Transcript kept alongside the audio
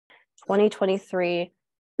2023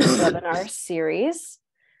 webinar series.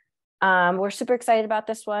 We're super excited about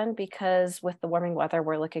this one because with the warming weather,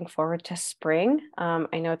 we're looking forward to spring.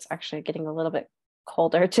 I know it's actually getting a little bit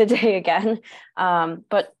colder today again,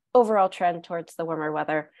 but overall trend towards the warmer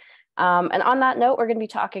weather. And on that note, we're going to be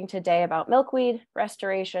talking today about milkweed,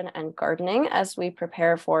 restoration, and gardening as we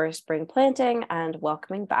prepare for spring planting and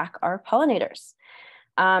welcoming back our pollinators.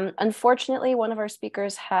 Unfortunately, one of our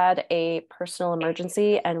speakers had a personal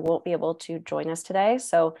emergency and won't be able to join us today.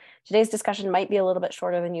 So today's discussion might be a little bit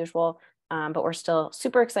shorter than usual, but we're still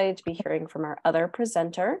super excited to be hearing from our other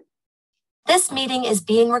presenter. This meeting is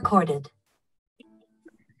being recorded.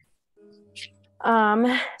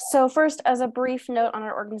 So first, as a brief note on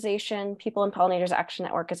our organization, People and Pollinators Action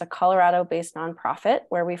Network is a Colorado-based nonprofit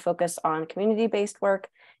where we focus on community-based work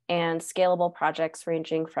and scalable projects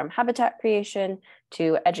ranging from habitat creation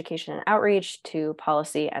to education and outreach to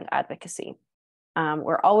policy and advocacy.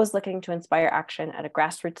 We're always looking to inspire action at a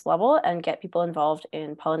grassroots level and get people involved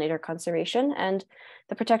in pollinator conservation and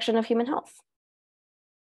the protection of human health.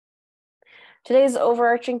 Today's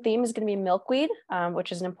overarching theme is going to be milkweed,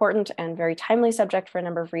 which is an important and very timely subject for a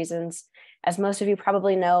number of reasons. As most of you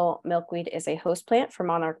probably know, milkweed is a host plant for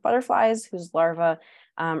monarch butterflies whose larvae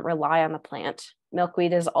rely on the plant.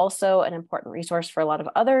 Milkweed is also an important resource for a lot of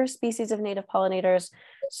other species of native pollinators,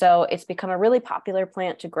 so it's become a really popular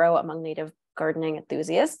plant to grow among native gardening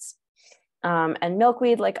enthusiasts. And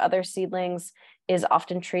milkweed, like other seedlings, is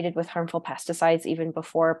often treated with harmful pesticides even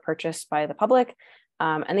before purchase by the public.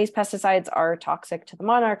 And these pesticides are toxic to the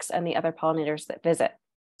monarchs and the other pollinators that visit.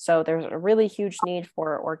 So there's a really huge need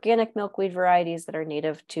for organic milkweed varieties that are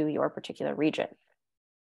native to your particular region.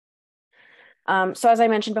 So as I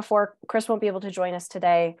mentioned before, Chris won't be able to join us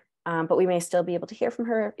today, but we may still be able to hear from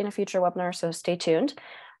her in a future webinar, so stay tuned.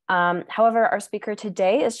 However, our speaker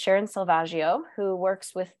today is Sharon Selvaggio, who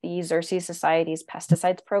works with the Xerces Society's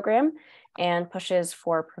pesticides program and pushes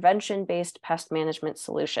for prevention-based pest management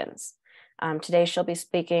solutions. Today, she'll be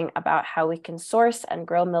speaking about how we can source and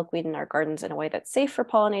grow milkweed in our gardens in a way that's safe for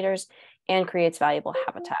pollinators and creates valuable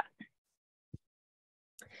habitat.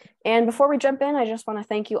 And before we jump in, I just want to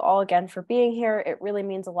thank you all again for being here. It really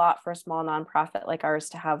means a lot for a small nonprofit like ours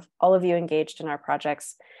to have all of you engaged in our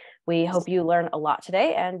projects. We hope you learn a lot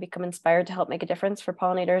today and become inspired to help make a difference for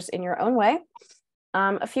pollinators in your own way.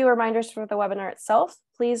 A few reminders for the webinar itself.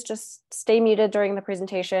 Please just stay muted during the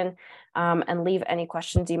presentation and leave any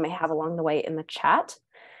questions you may have along the way in the chat.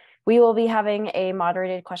 We will be having a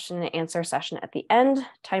moderated question and answer session at the end,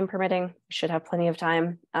 time permitting. We should have plenty of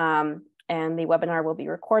time. And the webinar will be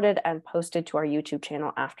recorded and posted to our YouTube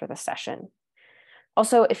channel after the session.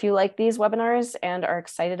 Also, if you like these webinars and are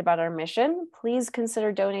excited about our mission, please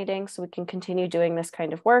consider donating so we can continue doing this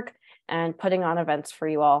kind of work and putting on events for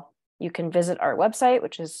you all. You can visit our website,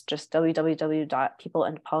 which is just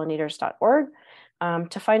www.peopleandpollinators.org,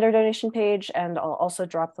 to find our donation page, and I'll also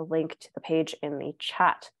drop the link to the page in the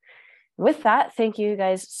chat. With that, thank you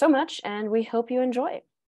guys so much, and we hope you enjoy.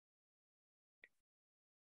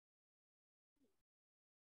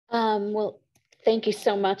 Well, thank you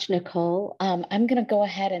so much, Nicole. I'm going to go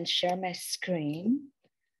ahead and share my screen.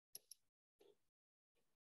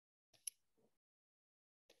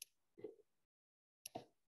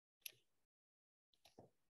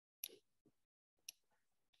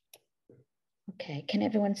 Okay, can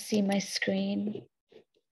everyone see my screen?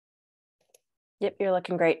 Yep, you're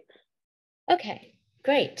looking great. Okay,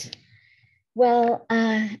 great. Well,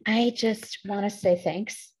 I just want to say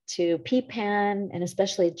thanks to PPAN and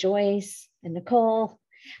especially Joyce and Nicole.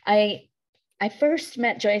 I first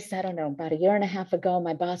met Joyce, I don't know, about a year and a half ago.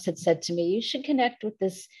 My boss had said to me, you should connect with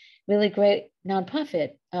this really great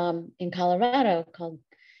nonprofit in Colorado called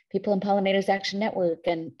People and Pollinators Action Network.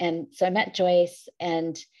 And so I met Joyce,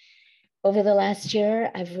 and over the last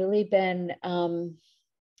year, I've really been,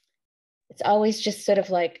 it's always just sort of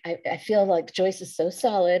like, I feel like Joyce is so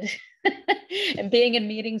solid and being in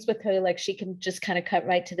meetings with her, like she can just kind of cut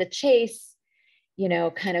right to the chase, you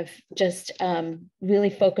know, kind of just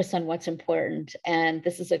really focus on what's important. And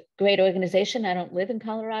this is a great organization. I don't live in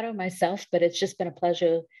Colorado myself, but it's just been a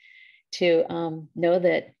pleasure to know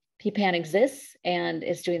that PPAN exists and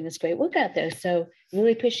is doing this great work out there. So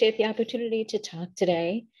really appreciate the opportunity to talk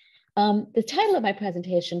today. The title of my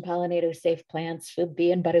presentation, Pollinator-Safe Plants for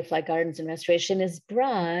Bee and Butterfly Gardens and Restoration, is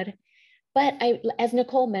broad, but as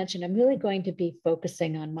Nicole mentioned, I'm really going to be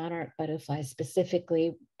focusing on monarch butterflies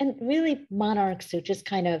specifically, and really monarchs are just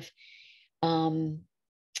kind of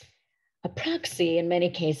a proxy in many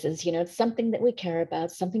cases. You know, it's something that we care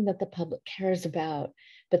about, something that the public cares about,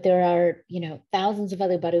 but there are, you know, thousands of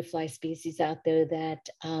other butterfly species out there that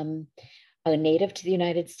are native to the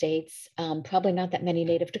United States, probably not that many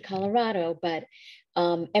native to Colorado, but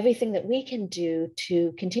everything that we can do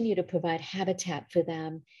to continue to provide habitat for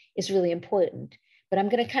them is really important. But I'm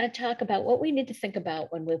going to kind of talk about what we need to think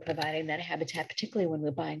about when we're providing that habitat, particularly when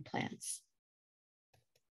we're buying plants.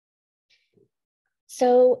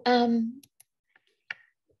 So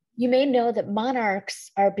you may know that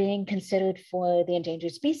monarchs are being considered for the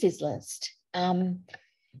endangered species list.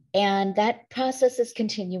 And that process is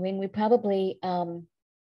continuing. We probably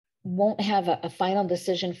won't have a final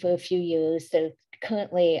decision for a few years. There's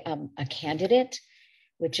currently a candidate,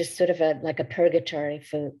 which is sort of like a purgatory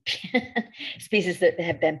for species that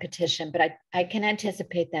have been petitioned, but I can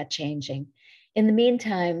anticipate that changing. In the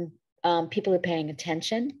meantime, people are paying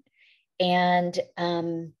attention, and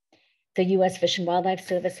the U.S. Fish and Wildlife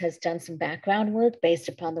Service has done some background work based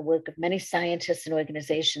upon the work of many scientists and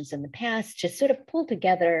organizations in the past to sort of pull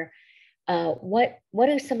together what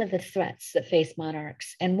are some of the threats that face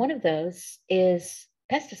monarchs. And one of those is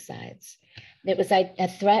pesticides. It was a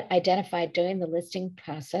threat identified during the listing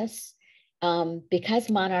process because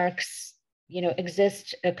monarchs,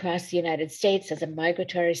 exist across the United States as a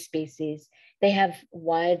migratory species. They have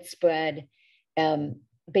widespread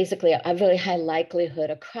basically a really high likelihood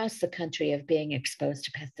across the country of being exposed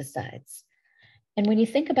to pesticides. And when you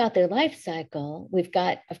think about their life cycle, we've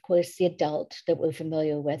got, of course, the adult that we're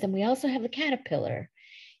familiar with, and we also have the caterpillar.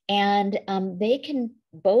 And they can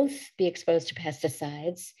both be exposed to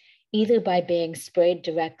pesticides, either by being sprayed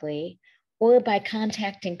directly or by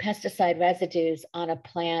contacting pesticide residues on a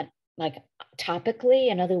plant, like topically,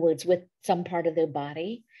 in other words, with some part of their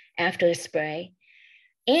body after a spray.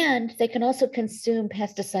 And they can also consume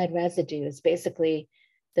pesticide residues, basically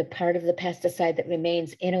the part of the pesticide that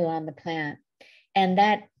remains in or on the plant. And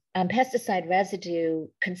that pesticide residue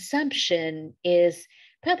consumption is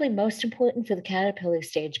probably most important for the caterpillar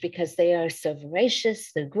stage because they are so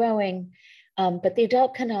voracious, they're growing, but the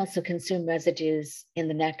adult can also consume residues in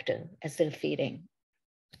the nectar as they're feeding.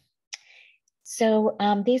 So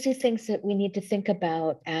these are things that we need to think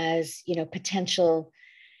about as, potential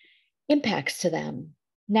impacts to them.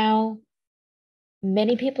 Now,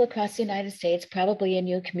 many people across the United States, probably in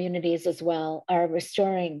your communities as well, are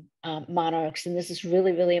restoring monarchs, and this is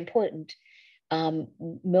really, really important.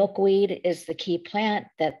 Milkweed is the key plant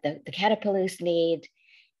that the caterpillars need,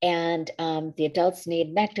 and the adults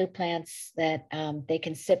need nectar plants that they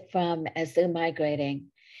can sip from as they're migrating.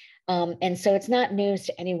 And so it's not news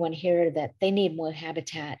to anyone here that they need more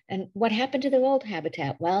habitat. And what happened to their old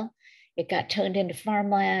habitat? Well, it got turned into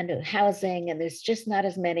farmland or housing, and there's just not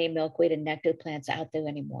as many milkweed and nectar plants out there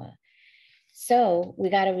anymore. So we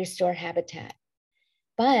got to restore habitat.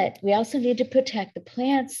 But we also need to protect the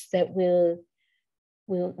plants that we're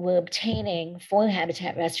obtaining for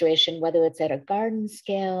habitat restoration, whether it's at a garden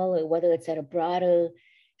scale or whether it's at a broader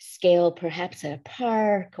scale, perhaps at a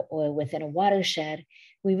park or within a watershed.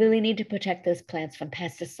 We really need to protect those plants from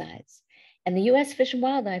pesticides. And the U.S. Fish and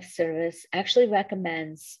Wildlife Service actually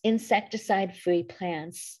recommends insecticide-free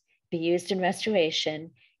plants be used in restoration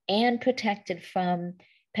and protected from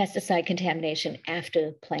pesticide contamination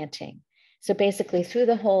after planting. So basically through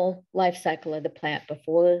the whole life cycle of the plant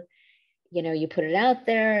before, you put it out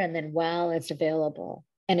there and then while it's available.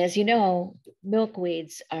 And as you know,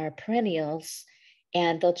 milkweeds are perennials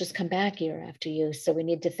and they'll just come back year after year. So we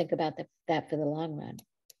need to think about that for the long run.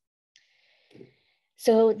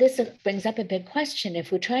 So this brings up a big question.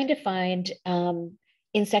 If we're trying to find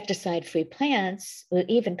insecticide-free plants, or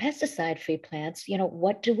even pesticide-free plants,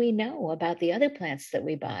 what do we know about the other plants that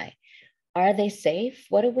we buy? Are they safe?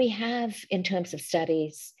 What do we have in terms of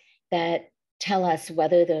studies that tell us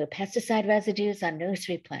whether there are pesticide residues on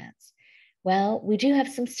nursery plants? Well, we do have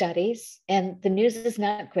some studies, and the news is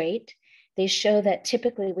not great. They show that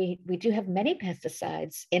typically we do have many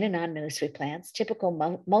pesticides in and on nursery plants, typical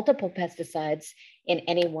multiple pesticides in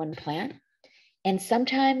any one plant. And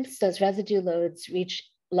sometimes those residue loads reach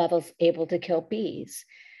levels able to kill bees.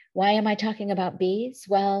 Why am I talking about bees?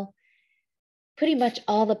 Well, pretty much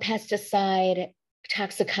all the pesticide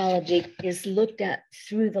toxicology is looked at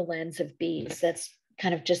through the lens of bees. That's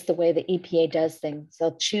kind of just the way the EPA does things.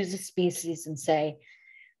 They'll choose a species and say,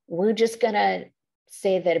 we're just going to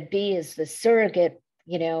say that a bee is the surrogate,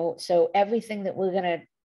 so everything that we're going to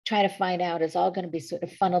try to find out is all going to be sort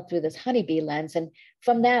of funneled through this honeybee lens. And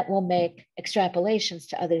from that, we'll make extrapolations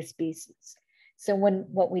to other species. So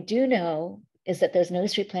what we do know is that those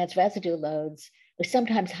nursery plants residue loads are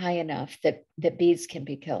sometimes high enough that bees can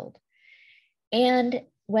be killed. And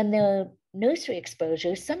when the nursery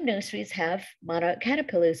exposure, some nurseries have monarch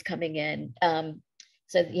caterpillars coming in.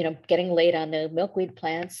 So, getting laid on the milkweed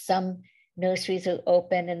plants. Some nurseries are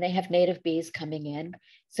open and they have native bees coming in.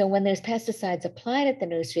 So when there's pesticides applied at the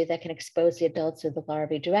nursery, that can expose the adults or the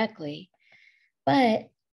larvae directly. But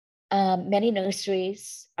many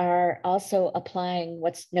nurseries are also applying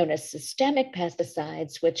what's known as systemic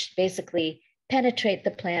pesticides, which basically penetrate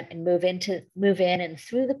the plant and move in and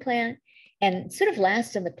through the plant and sort of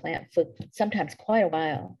last in the plant for sometimes quite a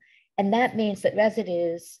while. And that means that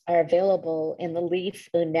residues are available in the leaf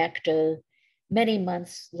or nectar many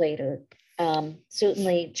months later,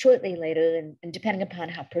 certainly shortly later, and depending upon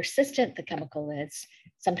how persistent the chemical is,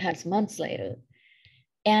 sometimes months later.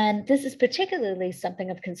 And this is particularly something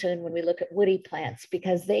of concern when we look at woody plants,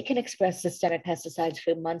 because they can express systemic pesticides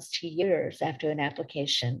for months to years after an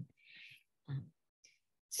application.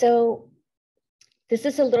 So this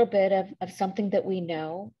is a little bit of something that we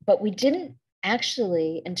know, but we didn't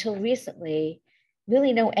actually, until recently,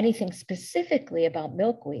 really know anything specifically about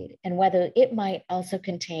milkweed and whether it might also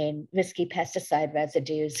contain risky pesticide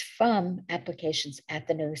residues from applications at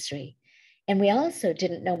the nursery. And we also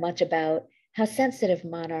didn't know much about how sensitive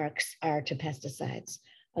monarchs are to pesticides.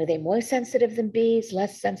 Are they more sensitive than bees,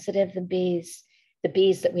 less sensitive than bees, the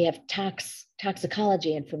bees that we have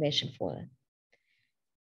toxicology information for?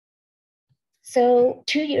 So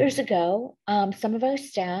 2 years ago, some of our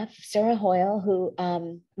staff, Sarah Hoyle,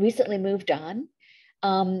 who recently moved on,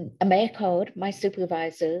 Amaya Code, my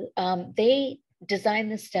supervisor, they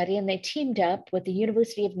designed this study and they teamed up with the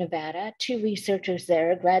University of Nevada, 2 researchers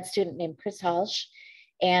there, a grad student named Chris Halsh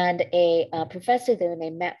and a professor there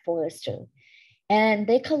named Matt Forrester. And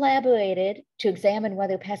they collaborated to examine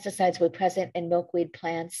whether pesticides were present in milkweed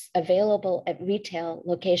plants available at retail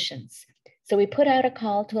locations. So we put out a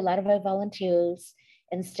call to a lot of our volunteers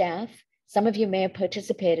and staff. Some of you may have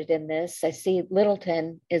participated in this. I see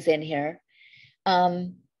Littleton is in here.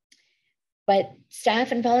 But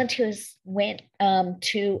staff and volunteers went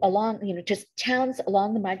to just towns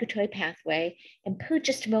along the migratory pathway and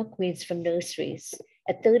purchased milkweeds from nurseries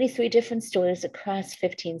at 33 different stores across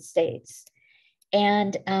 15 states.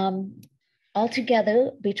 And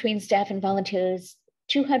altogether, between staff and volunteers,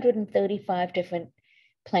 235 different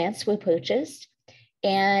plants were purchased.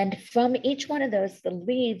 And from each one of those, the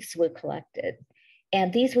leaves were collected.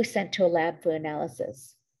 And these were sent to a lab for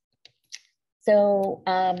analysis. So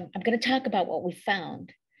I'm going to talk about what we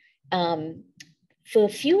found. For a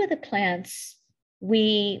few of the plants,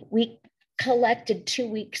 we collected 2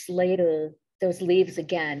 weeks later those leaves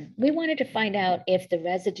again. We wanted to find out if the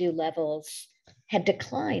residue levels had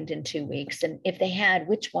declined in 2 weeks, and if they had,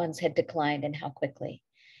 which ones had declined and how quickly.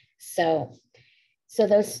 So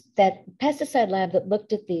that pesticide lab that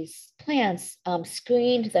looked at these plants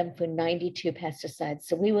screened them for 92 pesticides.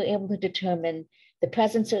 So we were able to determine the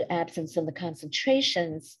presence or absence and the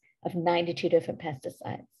concentrations of 92 different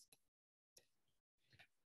pesticides.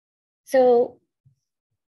 So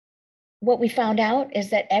what we found out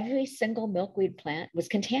is that every single milkweed plant was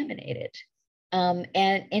contaminated. And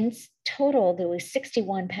in total, there were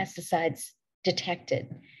 61 pesticides detected.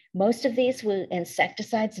 Most of these were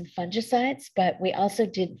insecticides and fungicides, but we also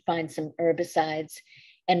did find some herbicides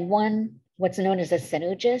and one, what's known as a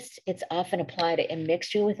synergist. It's often applied in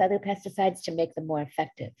mixture with other pesticides to make them more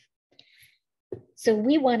effective. So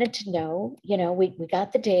we wanted to know, we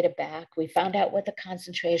got the data back. We found out what the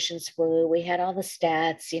concentrations were. We had all the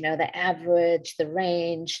stats, the average, the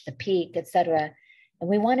range, the peak, et cetera. And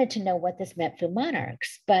we wanted to know what this meant for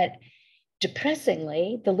monarchs. But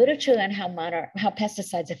depressingly, the literature on how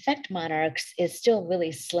pesticides affect monarchs is still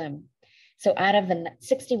really slim. So out of the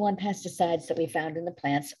 61 pesticides that we found in the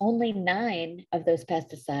plants, only 9 of those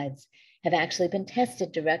pesticides have actually been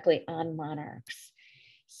tested directly on monarchs.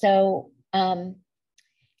 So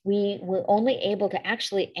we were only able to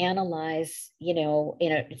actually analyze, in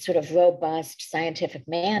a sort of robust scientific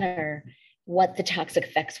manner, what the toxic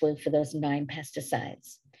effects were for those 9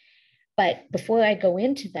 pesticides. But before I go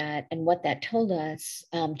into that and what that told us,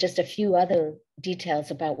 just a few other details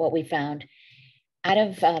about what we found. Out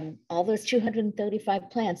of all those 235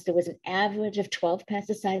 plants, there was an average of 12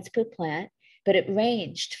 pesticides per plant, but it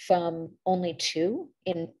ranged from only 2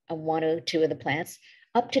 in 1 or 2 of the plants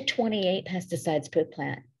up to 28 pesticides per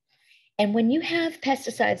plant. And when you have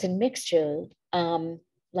pesticides in mixture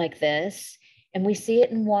like this, and we see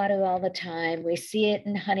it in water all the time, we see it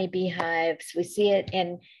in honeybee hives, we see it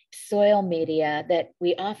in soil media, that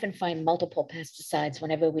we often find multiple pesticides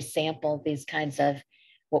whenever we sample these kinds of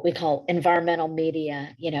what we call environmental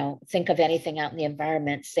media. Think of anything out in the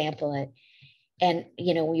environment, sample it, and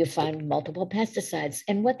you find multiple pesticides.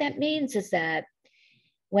 And what that means is that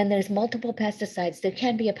when there's multiple pesticides, there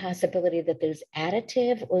can be a possibility that there's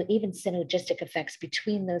additive or even synergistic effects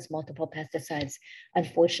between those multiple pesticides.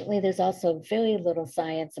 Unfortunately, there's also very little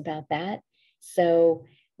science about that. So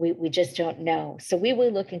we just don't know. So we were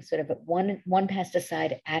looking sort of at one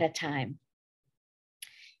pesticide at a time.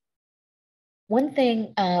 One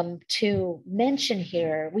thing to mention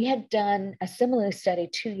here, we had done a similar study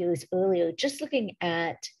 2 years earlier, just looking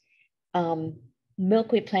at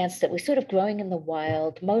milkweed plants that were sort of growing in the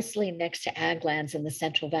wild, mostly next to ag lands in the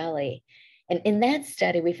Central Valley. And in that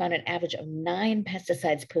study, we found an average of 9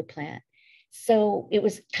 pesticides per plant. So it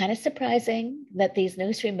was kind of surprising that these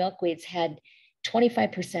nursery milkweeds had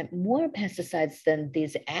 25% more pesticides than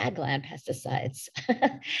these ag land pesticides.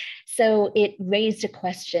 So it raised a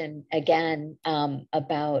question again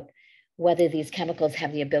about whether these chemicals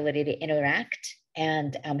have the ability to interact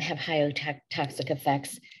and have higher toxic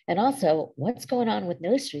effects. And also, what's going on with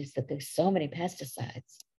nurseries that there's so many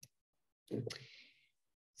pesticides?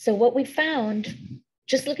 So what we found,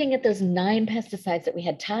 just looking at those 9 pesticides that we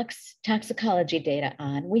had toxicology data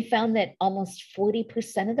on, we found that almost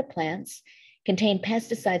 40% of the plants contained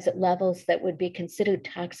pesticides at levels that would be considered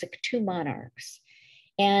toxic to monarchs.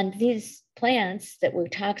 And these plants that were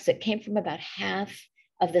toxic came from about half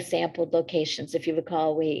of the sampled locations. If you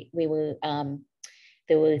recall,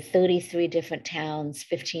 there were 33 different towns,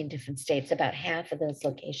 15 different states. About half of those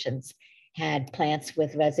locations had plants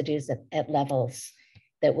with residues at levels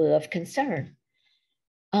that were of concern.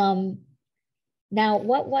 Now,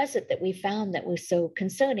 what was it that we found that was so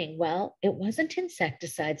concerning? Well, it wasn't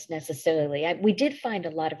insecticides necessarily. We did find a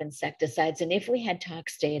lot of insecticides, and if we had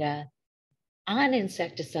tox data on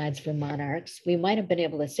insecticides for monarchs, we might have been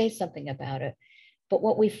able to say something about it. But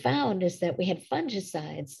what we found is that we had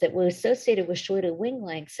fungicides that were associated with shorter wing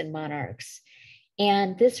lengths in monarchs.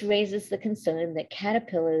 And this raises the concern that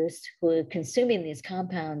caterpillars who are consuming these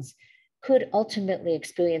compounds could ultimately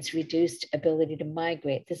experience reduced ability to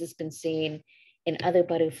migrate. This has been seen in other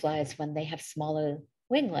butterflies when they have smaller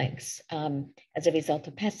wing lengths as a result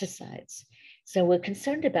of pesticides. So we're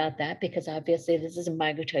concerned about that because obviously this is a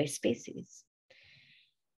migratory species.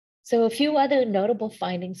 So a few other notable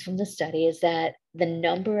findings from the study is that the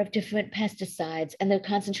number of different pesticides and their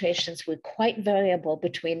concentrations were quite variable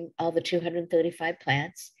between all the 235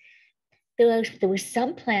 plants. There were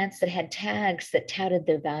some plants that had tags that touted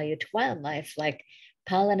their value to wildlife, like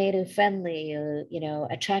pollinator friendly or,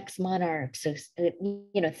 attracts monarchs or,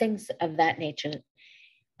 things of that nature.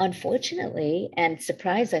 Unfortunately, and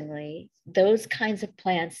surprisingly, those kinds of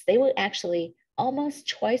plants, they were actually almost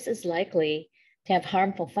twice as likely to have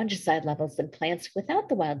harmful fungicide levels than plants without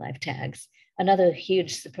the wildlife tags. Another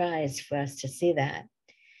huge surprise for us to see that.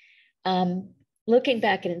 Looking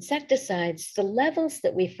back at insecticides, the levels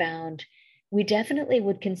that we found, we definitely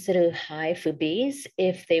would consider high for bees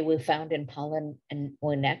if they were found in pollen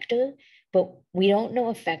or nectar, but we don't know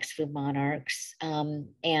effects for monarchs. And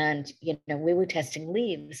we were testing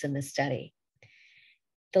leaves in the study.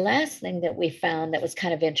 The last thing that we found that was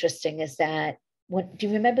kind of interesting is that, do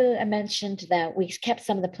you remember I mentioned that we kept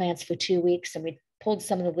some of the plants for 2 weeks and we pulled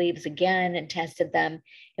some of the leaves again and tested them.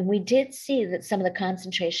 And we did see that some of the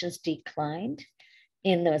concentrations declined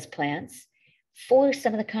in those plants for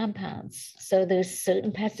some of the compounds. So there's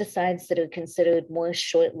certain pesticides that are considered more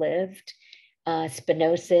short-lived.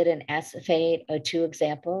 Spinosad and acephate are 2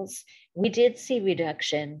 examples. We did see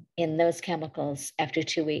reduction in those chemicals after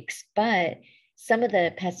 2 weeks, but some of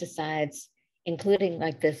the pesticides, including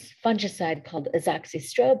like this fungicide called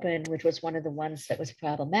azoxystrobin, which was one of the ones that was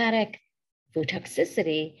problematic for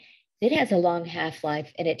toxicity, it has a long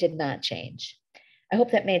half-life and it did not change. I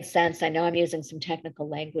hope that made sense. I know I'm using some technical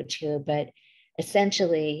language here, but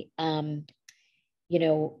essentially,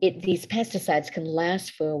 these pesticides can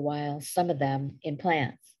last for a while, some of them in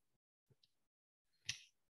plants.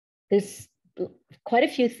 There's quite a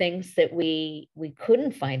few things that we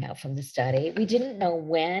couldn't find out from the study. We didn't know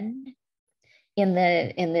when in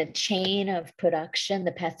the chain of production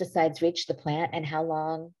the pesticides reach the plant and how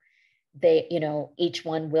long they, each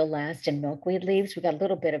one will last in milkweed leaves. We got a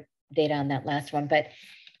little bit of data on that last one, but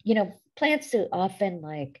plants are often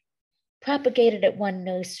like propagated at one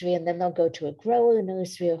nursery and then they'll go to a grower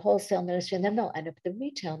nursery or wholesale nursery and then they'll end up at the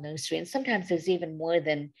retail nursery. And sometimes there's even more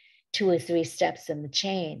than 2 or 3 steps in the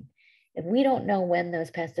chain. And we don't know when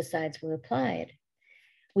those pesticides were applied.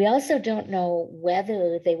 We also don't know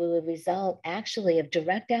whether they were a result actually of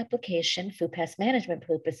direct application for pest management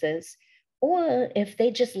purposes, or if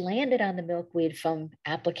they just landed on the milkweed from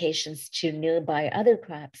applications to nearby other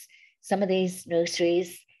crops. Some of these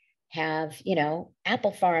nurseries have,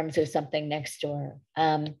 apple farms or something next door,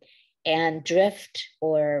 and drift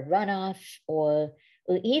or runoff or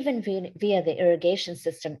or even via the irrigation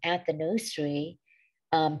system at the nursery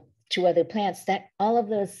to other plants, that all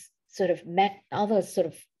those sort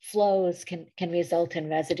of flows can result in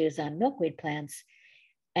residues on milkweed plants.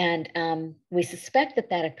 And we suspect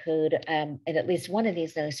that occurred at least one of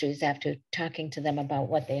these nurseries after talking to them about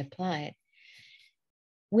what they applied.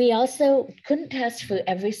 We also couldn't test for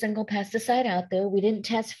every single pesticide out there. We didn't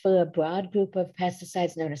test for a broad group of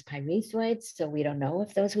pesticides known as pyrethroids, so we don't know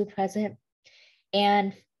if those were present.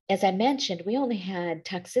 And as I mentioned, we only had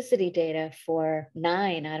toxicity data for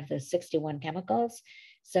 9 out of those 61 chemicals.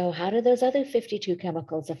 So how do those other 52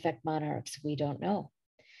 chemicals affect monarchs? We don't know.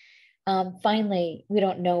 Finally, we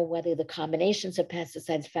don't know whether the combinations of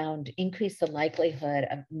pesticides found increase the likelihood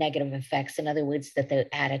of negative effects. In other words, that they're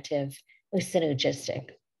additive or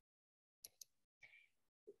synergistic.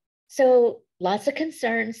 So lots of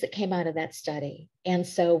concerns that came out of that study. And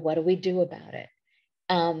so what do we do about it?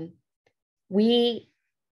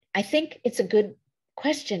 I think it's a good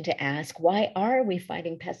question to ask. Why are we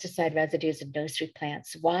finding pesticide residues in nursery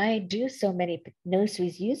plants? Why do so many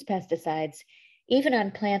nurseries use pesticides, even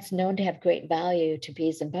on plants known to have great value to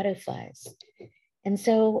bees and butterflies? And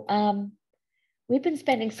so we've been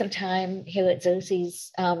spending some time here at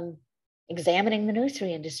Xerces examining the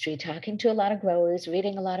nursery industry, talking to a lot of growers,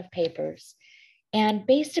 reading a lot of papers. And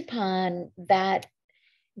based upon that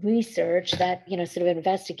research, that sort of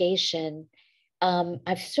investigation,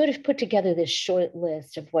 I've sort of put together this short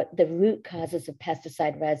list of what the root causes of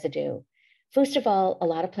pesticide residue. First of all, a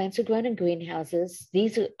lot of plants are grown in greenhouses.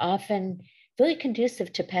 These are often very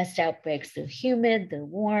conducive to pest outbreaks. They're humid, they're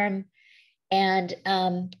warm, and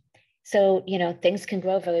so things can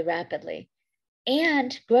grow very rapidly.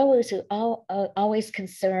 And growers are always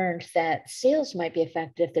concerned that sales might be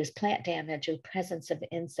affected if there's plant damage or presence of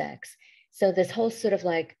insects. So this whole sort of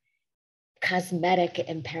like cosmetic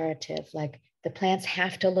imperative, like the plants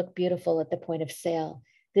have to look beautiful at the point of sale.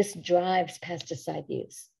 This drives pesticide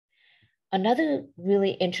use. Another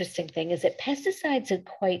really interesting thing is that pesticides are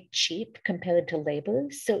quite cheap compared to labor.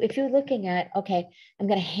 So if you're looking at, okay, I'm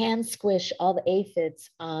going to hand squish all the aphids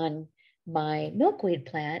on my milkweed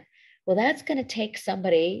plant, well, that's going to take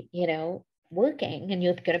somebody, working, and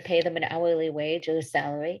you're going to pay them an hourly wage or a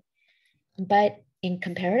salary. But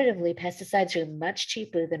comparatively, pesticides are much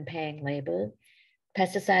cheaper than paying labor.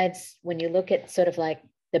 Pesticides, when you look at sort of like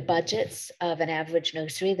the budgets of an average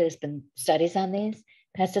nursery, there's been studies on these.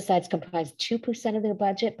 Pesticides comprise 2% of their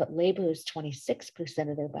budget, but labor is 26%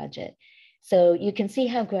 of their budget. So you can see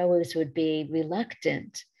how growers would be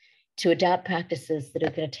reluctant to adopt practices that are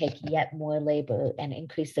going to take yet more labor and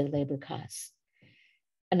increase their labor costs.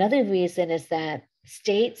 Another reason is that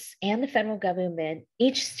states and the federal government,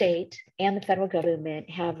 each state and the federal government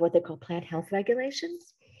have what they call plant health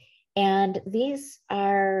regulations. And these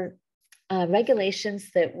are regulations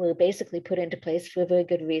that were basically put into place for a very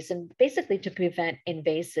good reason, basically to prevent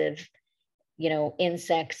invasive,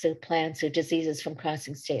 insects or plants or diseases from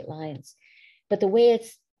crossing state lines. But the way it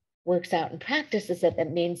works out in practice is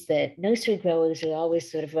that means that nursery growers are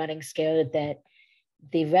always sort of running scared that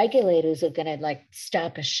the regulators are going to like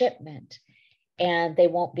stop a shipment and they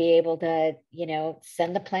won't be able to,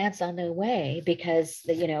 send the plants on their way because,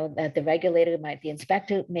 the regulator the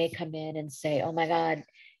inspector may come in and say, oh my God,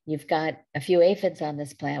 you've got a few aphids on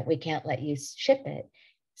this plant, we can't let you ship it.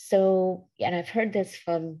 So, and I've heard this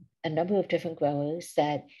from a number of different growers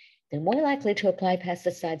that they're more likely to apply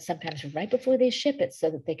pesticides sometimes right before they ship it so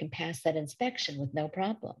that they can pass that inspection with no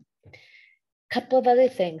problem. A couple of other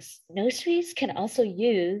things. Nurseries can also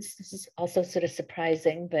use, this is also sort of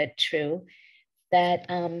surprising, but true, that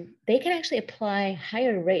they can actually apply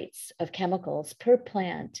higher rates of chemicals per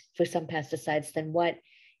plant for some pesticides than what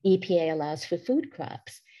EPA allows for food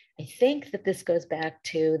crops. I think that this goes back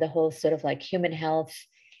to the whole sort of like human health.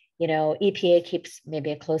 EPA keeps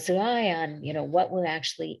maybe a closer eye on, what we're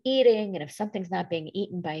actually eating. And if something's not being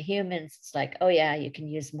eaten by humans, it's like, oh yeah, you can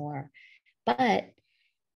use more. But,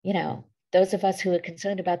 those of us who are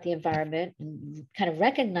concerned about the environment and kind of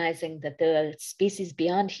recognizing that there are species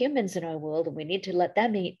beyond humans in our world and we need to let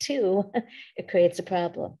them eat too, it creates a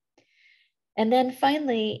problem. And then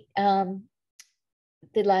finally,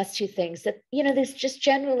 the last two things that, there's just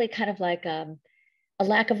generally kind of like a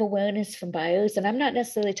lack of awareness from buyers. And I'm not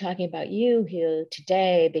necessarily talking about you here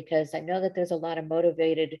today, because I know that there's a lot of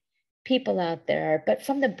motivated people out there, but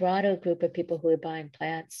from the broader group of people who are buying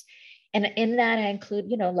plants. And in that, I include,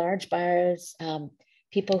 large buyers,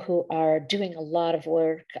 people who are doing a lot of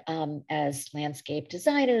work as landscape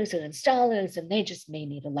designers or installers, and they just may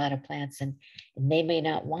need a lot of plants, and they may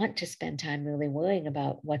not want to spend time really worrying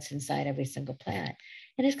about what's inside every single plant.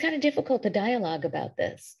 And it's kind of difficult to dialogue about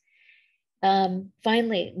this.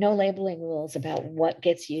 Finally, no labeling rules about what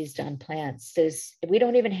gets used on plants. We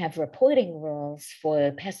don't even have reporting rules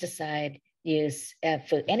for pesticide use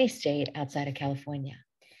for any state outside of California.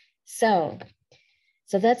 So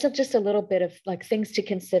that's just a little bit of like things to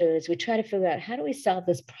consider as we try to figure out how do we solve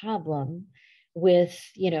this problem with,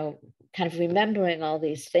 kind of remembering all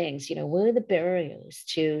these things, what are the barriers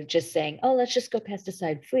to just saying, oh, let's just go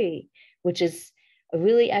pesticide free, which is a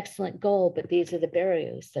really excellent goal, but these are the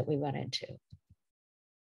barriers that we run into.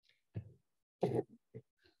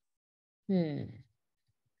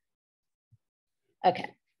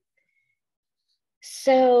 Okay.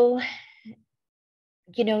 So,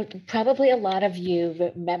 probably a lot of you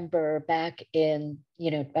remember back in,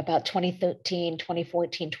 about 2013,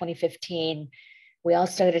 2014, 2015, we all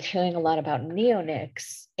started hearing a lot about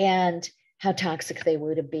neonics and how toxic they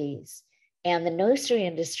were to bees. And the nursery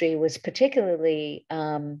industry was particularly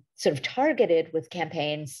sort of targeted with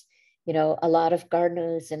campaigns. A lot of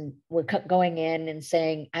gardeners and were going in and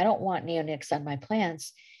saying, I don't want neonics on my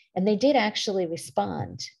plants. And they did actually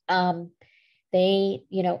respond. They,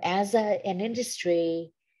 as an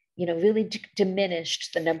industry, really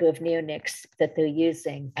diminished the number of neonics that they're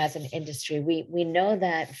using as an industry. We know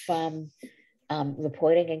that from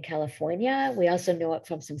reporting in California. We also know it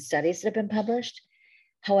from some studies that have been published.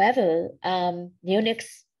 However, neonics,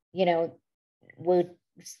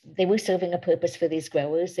 they were serving a purpose for these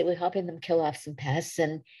growers. They were helping them kill off some pests,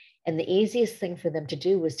 and the easiest thing for them to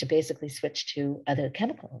do was to basically switch to other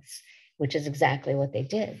chemicals, which is exactly what they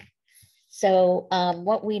did. So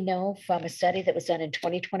what we know from a study that was done in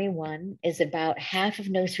 2021 is about half of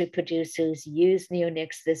nursery producers used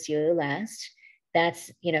neonics this year or last.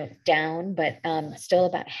 That's, down, but still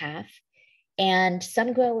about half. And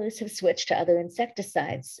some growers have switched to other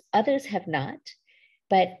insecticides. Others have not,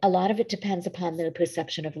 but a lot of it depends upon their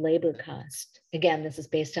perception of labor cost. Again, this is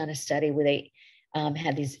based on a study where they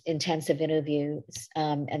had these intensive interviews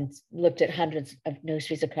and looked at hundreds of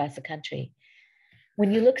nurseries across the country.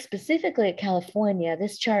 When you look specifically at California,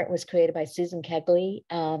 this chart was created by Susan Kegley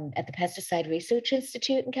at the Pesticide Research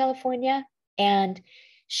Institute in California. And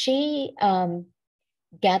she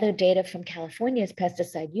gathered data from California's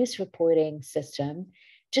pesticide use reporting system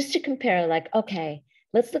just to compare, like, okay,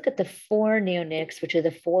 let's look at the 4 neonics, which are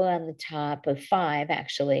the 4 on the top, or 5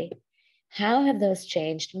 actually. How have those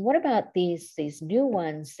changed? And what about these new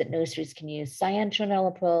ones that nurseries can use?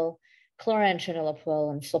 Cyantraniliprole,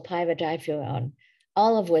 chlorantraniliprole, and flopyridifurone,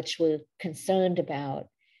 all of which we're concerned about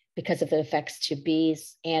because of the effects to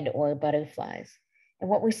bees and or butterflies. And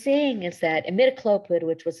what we're seeing is that imidacloprid,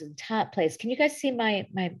 which was in top place, can you guys see my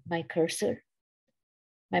cursor,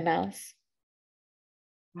 my mouse?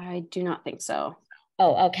 I do not think so.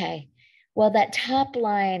 Oh, okay. Well, that top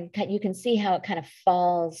line, you can see how it kind of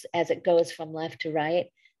falls as it goes from left to right.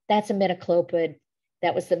 That's imidacloprid.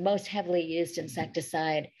 That was the most heavily used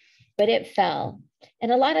insecticide, but it fell.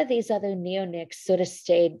 And a lot of these other neonics sort of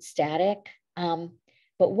stayed static. But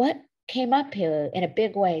what came up here in a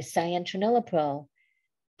big way, cyantraniliprole,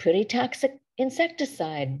 pretty toxic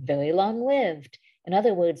insecticide, very long-lived. In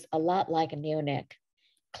other words, a lot like a neonic.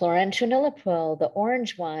 Chlorantraniliprole, the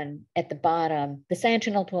orange one at the bottom, the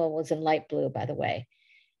cyantraniliprole was in light blue, by the way.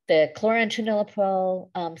 The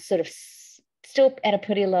chlorantraniliprole sort of still at a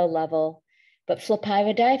pretty low level, but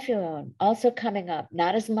flopyridifurone also coming up,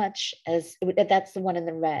 not as much as, that's the one in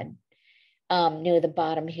the red, near the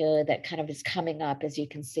bottom here that kind of is coming up, as you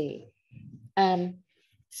can see.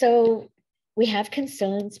 So we have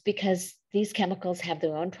concerns because these chemicals have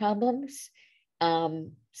their own problems.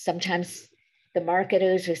 Sometimes the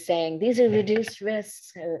marketers are saying these are reduced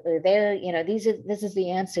risks, or they're, this is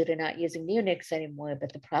the answer to not using neonics anymore.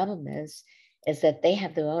 But the problem is that they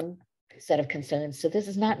have their own set of concerns. So this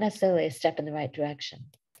is not necessarily a step in the right direction.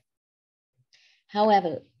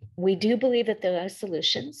 However, we do believe that there are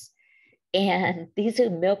solutions. And these are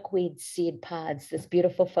milkweed seed pods, this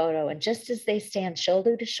beautiful photo. And just as they stand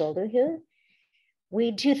shoulder to shoulder here,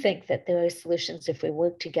 we do think that there are solutions if we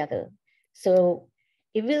work together. So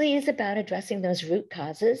it really is about addressing those root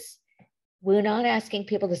causes. We're not asking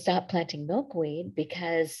people to stop planting milkweed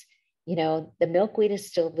because, the milkweed is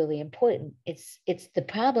still really important. It's the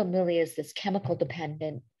problem really is this chemical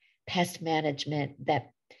dependent pest management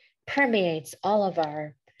that permeates all of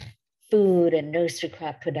our food and nursery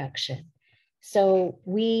crop production. So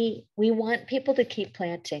we want people to keep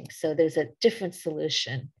planting. So there's a different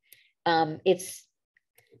solution. It's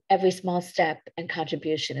every small step and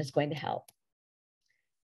contribution is going to help.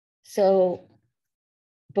 So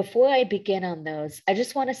before I begin on those, I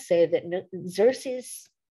just want to say that Xerces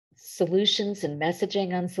solutions and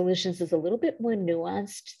messaging on solutions is a little bit more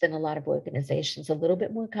nuanced than a lot of organizations, a little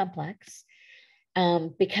bit more complex.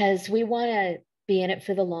 because we want to be in it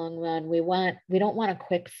for the long run. We don't want a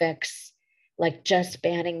quick fix, like just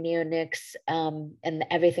banning neonics and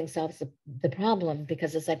everything solves the problem,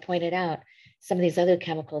 because as I pointed out, some of these other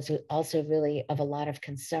chemicals are also really of a lot of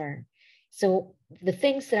concern. So the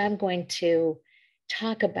things that I'm going to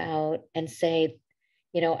talk about and say,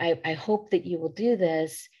 I hope that you will do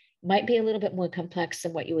this, might be a little bit more complex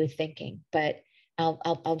than what you were thinking, but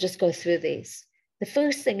I'll just go through these. The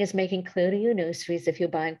first thing is making clear to your nurseries, if you're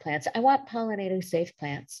buying plants, I want pollinator-safe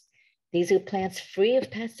plants. These are plants free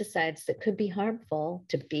of pesticides that could be harmful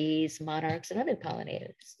to bees, monarchs, and other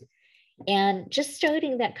pollinators. And just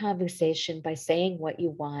starting that conversation by saying what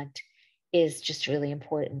you want is just really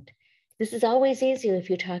important. This is always easier if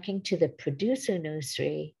you're talking to the producer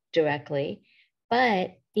nursery directly,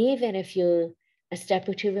 but even if you're a step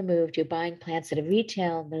or two removed, you're buying plants at a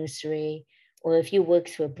retail nursery, or if you work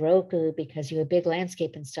through a broker because you're a big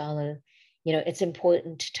landscape installer, it's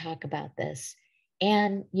important to talk about this.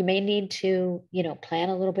 And you may need to, plan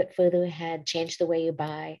a little bit further ahead, change the way you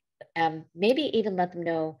buy, maybe even let them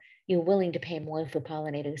know you're willing to pay more for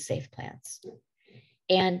pollinator-safe plants.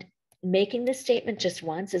 And making this statement just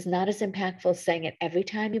once is not as impactful as saying it every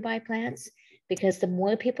time you buy plants, because the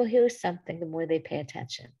more people hear something, the more they pay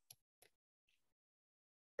attention.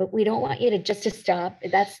 But we don't want you to just to stop.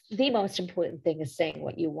 That's the most important thing, is saying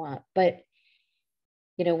what you want. But,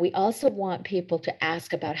 we also want people to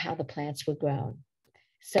ask about how the plants were grown.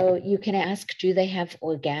 So you can ask, do they have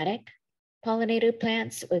organic pollinator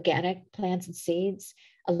plants, organic plants and seeds?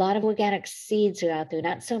 A lot of organic seeds are out there,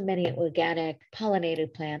 not so many organic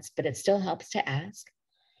pollinator plants, but it still helps to ask.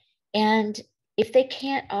 And if they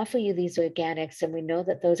can't offer you these organics, and we know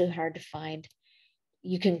that those are hard to find,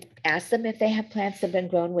 you can ask them if they have plants that have been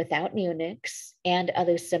grown without neonics and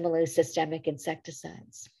other similar systemic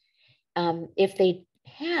insecticides. If they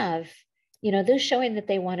have, they're showing that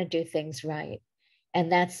they want to do things right.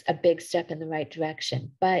 And that's a big step in the right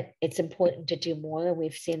direction, but it's important to do more.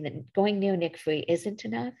 We've seen that going neonic free isn't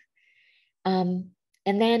enough. And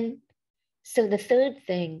then, so the third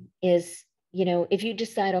thing is, if you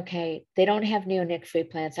decide, okay, they don't have neonic free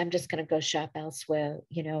plants, I'm just going to go shop elsewhere,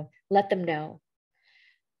 let them know.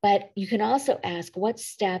 But you can also ask what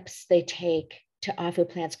steps they take to offer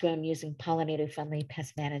plants grown using pollinator-friendly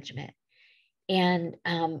pest management. And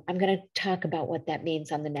I'm going to talk about what that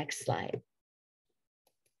means on the next slide.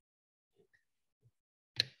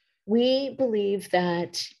 We believe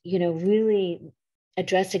that, really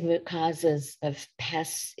addressing root causes of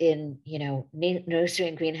pests in, nursery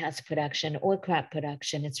and greenhouse production or crop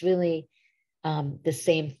production, it's really the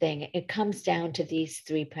same thing. It comes down to these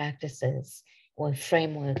three practices or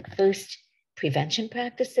framework. First, prevention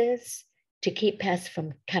practices to keep pests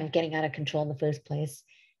from kind of getting out of control in the first place.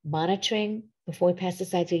 Monitoring before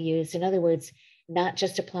pesticides are used. In other words, not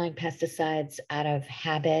just applying pesticides out of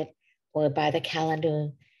habit or by the calendar,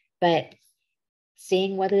 but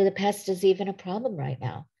seeing whether the pest is even a problem right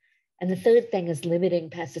now. And the third thing is limiting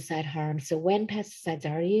pesticide harm. So when pesticides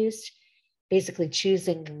are used, basically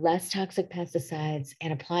choosing less toxic pesticides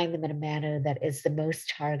and applying them in a manner that is the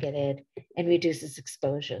most targeted and reduces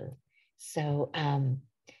exposure. So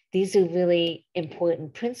these are really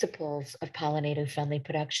important principles of pollinator-friendly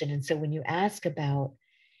production. And so when you ask about,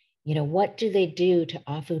 what do they do to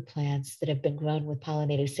offer plants that have been grown with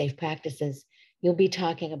pollinator-safe practices, you'll be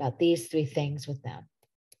talking about these three things with them.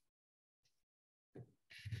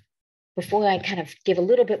 Before I kind of give a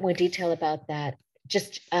little bit more detail about that,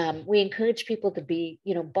 just we encourage people to be,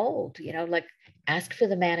 bold, like ask for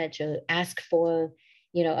the manager, ask for,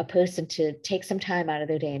 a person to take some time out of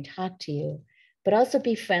their day and talk to you, but also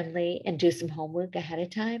be friendly and do some homework ahead of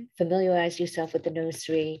time. Familiarize yourself with the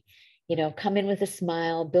nursery, come in with a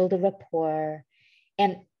smile, build a rapport.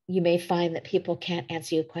 And you may find that people can't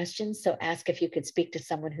answer your questions. So ask if you could speak to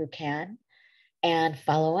someone who can, and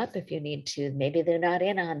follow up if you need to. Maybe they're not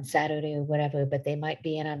in on Saturday or whatever, but they might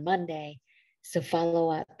be in on Monday. So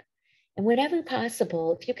follow up. And whenever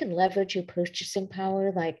possible, if you can leverage your purchasing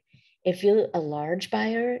power, like if you're a large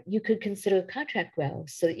buyer, you could consider contract grow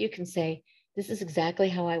so that you can say, this is exactly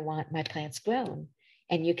how I want my plants grown.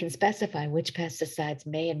 And you can specify which pesticides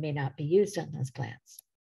may and may not be used on those plants.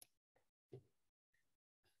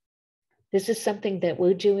 This is something that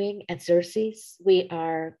we're doing at Xerces. We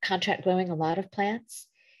are contract growing a lot of plants.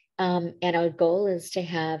 And our goal is to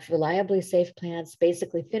have reliably safe plants,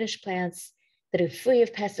 basically finished plants that are free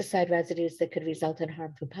of pesticide residues that could result in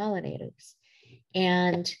harmful pollinators.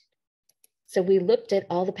 And so we looked at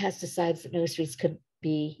all the pesticides that nurseries could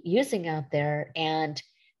be using out there, and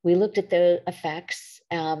we looked at their effects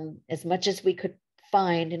as much as we could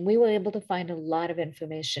find, and we were able to find a lot of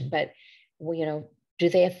information, but you know, do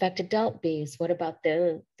they affect adult bees? What about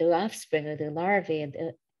their offspring or their larvae? And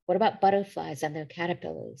what about butterflies and their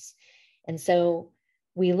caterpillars? And so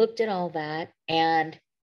we looked at all that and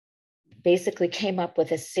basically came up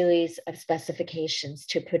with a series of specifications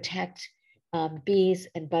to protect bees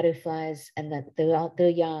and butterflies and their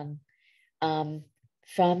young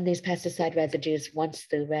from these pesticide residues once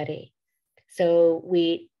they're ready. So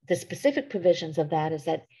the specific provisions of that is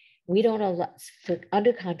that we don't allow, for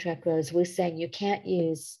under contract grows, we're saying you can't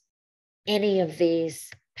use any of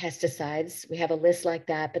these pesticides. We have a list like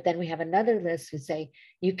that, but then we have another list we say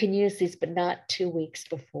you can use these, but not 2 weeks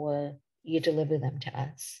before you deliver them to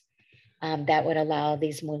us. That would allow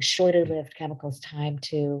these more shorter lived chemicals time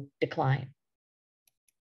to decline.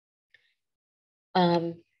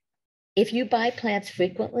 If you buy plants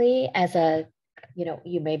frequently as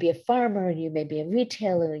you may be a farmer, you may be a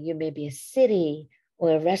retailer, you may be a city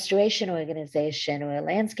or a restoration organization or a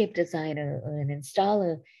landscape designer or an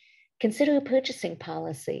installer, consider a purchasing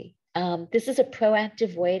policy. This is a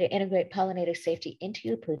proactive way to integrate pollinator safety into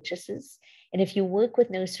your purchases. And if you work with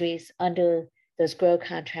nurseries under those grow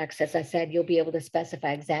contracts, as I said, you'll be able to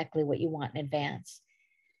specify exactly what you want in advance.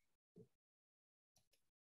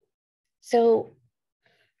 So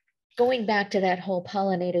going back to that whole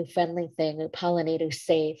pollinator friendly thing or pollinator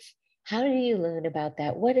safe, how do you learn about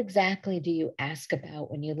that? What exactly do you ask about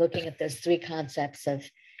when you're looking at those three concepts of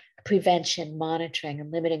prevention, monitoring,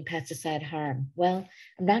 and limiting pesticide harm? Well,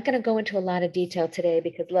 I'm not going to go into a lot of detail today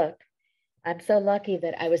because look, I'm so lucky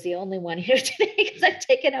that I was the only one here today because I've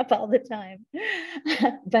taken up all the time.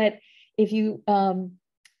 But if you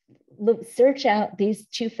search out these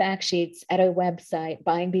two fact sheets at our website,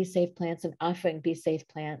 Buying Bee Safe Plants and Offering Bee Safe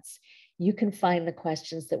Plants, you can find the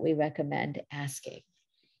questions that we recommend asking.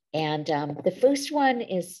 And the first one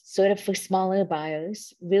is sort of for smaller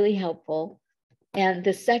buyers, really helpful. And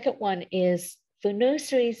the second one is for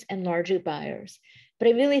nurseries and larger buyers. But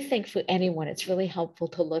I really think for anyone, it's really helpful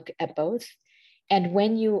to look at both. And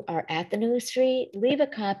when you are at the nursery, leave a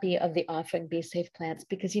copy of the Offering Bee Safe Plants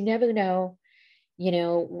because you never know,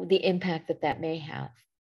 the impact that may have.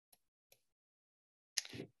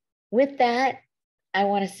 With that, I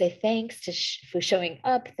want to say thanks for showing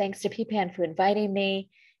up. Thanks to PPAN for inviting me.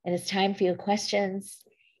 And it's time for your questions.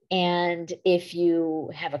 And if you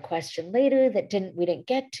have a question later that we didn't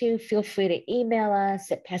get to, feel free to email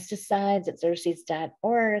us at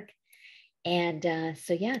pesticides@xerces.org. And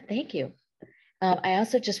so, yeah, thank you. I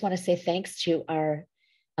also just want to say thanks to our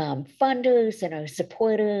funders and our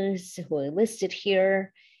supporters who are listed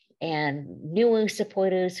here and newer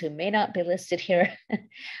supporters who may not be listed here.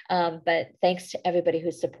 But thanks to everybody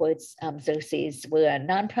who supports Xerces. We're a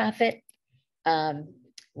nonprofit.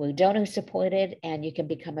 We're donor supported, and you can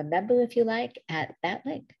become a member if you like at that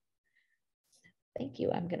link. Thank you.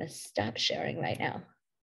 I'm going to stop sharing right now.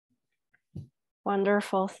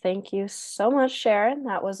 Wonderful. Thank you so much, Sharon.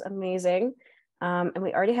 That was amazing. And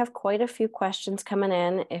we already have quite a few questions coming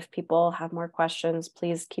in. If people have more questions,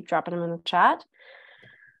 please keep dropping them in the chat.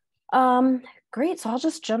 Great. So I'll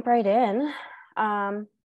just jump right in.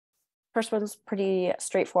 First one's pretty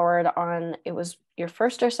straightforward it was your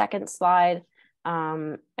first or second slide.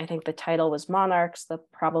 I think the title was Monarchs, the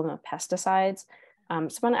Problem of Pesticides.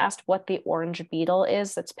 Someone asked what the orange beetle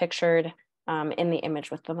is that's pictured in the image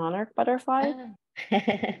with the monarch butterfly.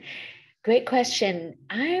 Great question.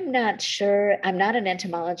 I'm not sure. I'm not an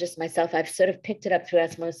entomologist myself. I've sort of picked it up through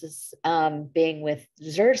osmosis, being with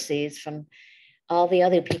Xerces from all the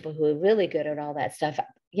other people who are really good at all that stuff.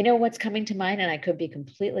 You know what's coming to mind, and I could be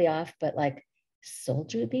completely off, but like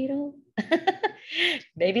soldier beetle?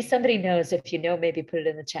 Maybe somebody knows. If you know, maybe put it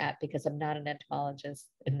in the chat because I'm not an entomologist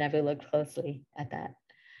and never looked closely at that.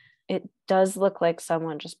 It does look like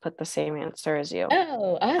someone just put the same answer as you.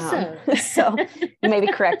 Oh, awesome. So you may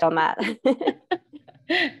be correct on that.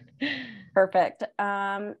 Perfect.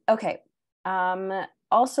 Okay.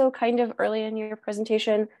 Also kind of early in your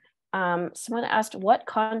presentation, someone asked, what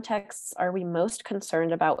contexts are we most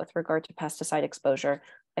concerned about with regard to pesticide exposure?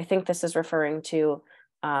 I think this is referring to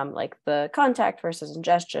like the contact versus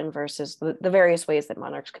ingestion versus the various ways that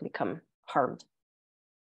monarchs can become harmed.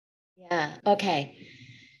 Yeah, okay.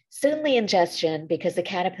 Certainly ingestion, because the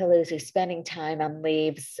caterpillars are spending time on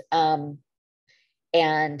leaves, and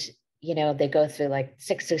they go through like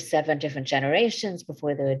 6 or 7 different generations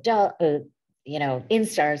before they're adult,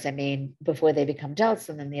 instars, before they become adults,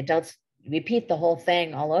 and then the adults repeat the whole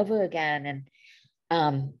thing all over again.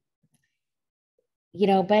 And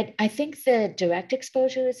but I think the direct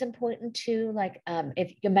exposure is important too. Like if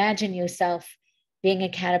you imagine yourself being a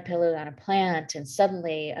caterpillar on a plant and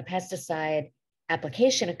suddenly a pesticide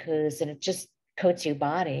application occurs and it just coats your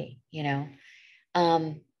body,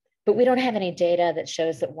 but we don't have any data that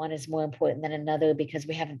shows that one is more important than another because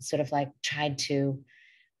we haven't sort of like tried to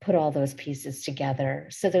put all those pieces together.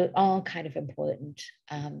 So they're all kind of important.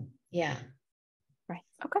 Yeah. Right.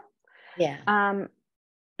 Okay. Yeah.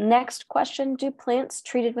 Next question, do plants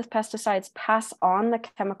treated with pesticides pass on the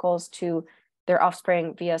chemicals to their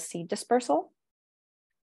offspring via seed dispersal?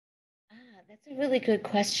 That's a really good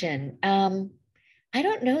question. I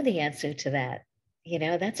don't know the answer to that.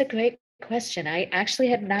 That's a great question. I actually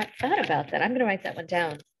had not thought about that. I'm going to write that one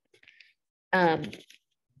down.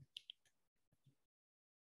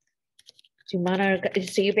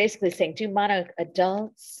 So you're basically saying, do monarch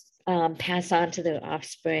adults pass on to their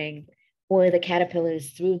offspring or the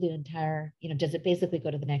caterpillars through the entire, does it basically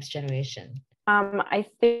go to the next generation? I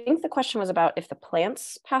think the question was about if the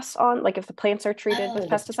plants pass on, like if the plants are treated with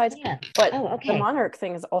pesticides, but okay. the monarch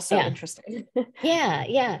thing is also interesting.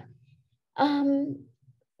 Yeah.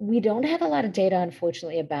 We don't have a lot of data,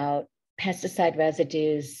 unfortunately, about pesticide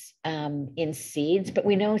residues in seeds, but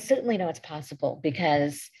we certainly know it's possible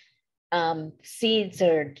because seeds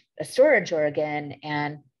are a storage organ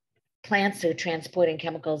and plants are transporting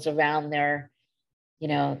chemicals around their,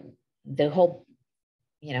 the whole,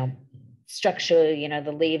 structure,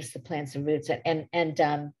 the leaves, the plants and roots.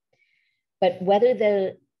 But whether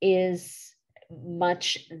there is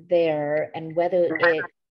much there and whether it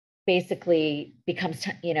basically becomes,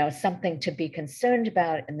 something to be concerned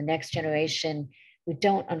about in the next generation, we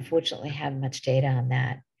don't unfortunately have much data on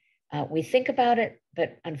that. We think about it,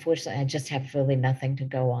 but unfortunately, I just have really nothing to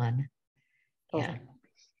go on. Yeah.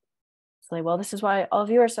 Well, this is why all of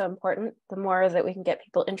you are so important. The more that we can get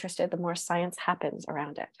people interested, the more science happens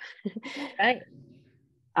around it. Right.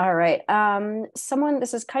 All right.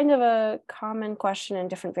 This is kind of a common question in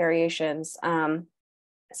different variations.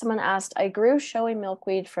 Someone asked, I grew showy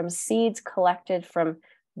milkweed from seeds collected from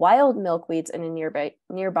wild milkweeds in a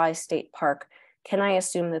nearby state park. Can I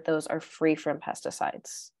assume that those are free from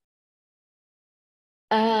pesticides?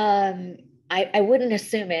 I wouldn't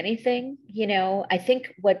assume anything. I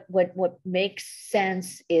think what makes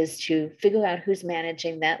sense is to figure out who's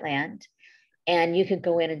managing that land, and you could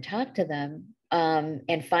go in and talk to them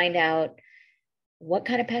and find out what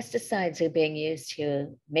kind of pesticides are being used here.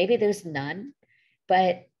 Maybe there's none,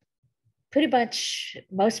 but pretty much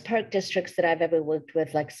most park districts that I've ever worked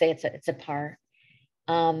with, like say it's a park,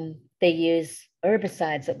 they use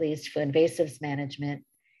herbicides at least for invasives management.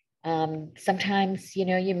 Sometimes,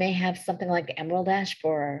 you may have something like emerald ash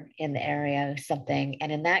borer in the area or something.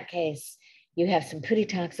 And in that case, you have some pretty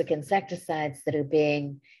toxic insecticides that are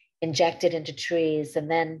being injected into trees.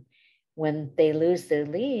 And then when they lose their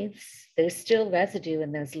leaves, there's still residue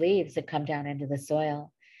in those leaves that come down into the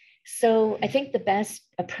soil. So I think the best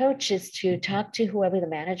approach is to talk to whoever the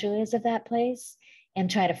manager is of that place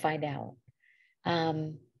and try to find out.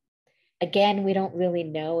 Again, we don't really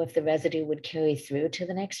know if the residue would carry through to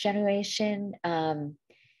the next generation.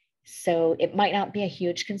 So it might not be a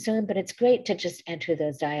huge concern, but it's great to just enter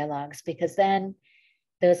those dialogues because then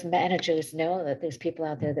those managers know that there's people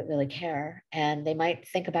out there that really care and they might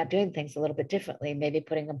think about doing things a little bit differently, maybe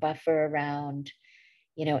putting a buffer around,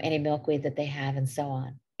 any milkweed that they have and so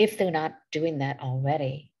on. If they're not doing that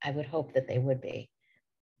already, I would hope that they would be.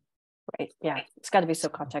 Right. Yeah. It's got to be so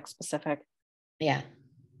context specific. Yeah.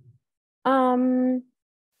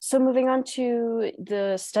 So moving on to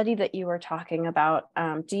the study that you were talking about,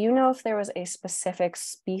 do you know if there was a specific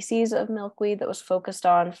species of milkweed that was focused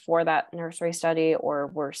on for that nursery study, or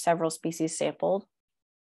were several species sampled?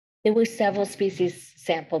 There were several species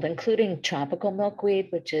sampled, including tropical milkweed,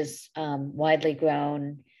 which is widely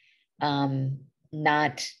grown,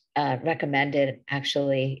 not recommended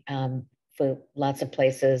actually for lots of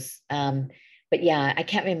places. But yeah, I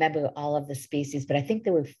can't remember all of the species, but I think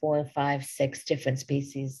there were 4, 5, 6 different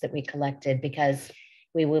species that we collected because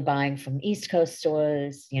we were buying from East Coast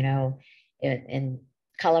stores, in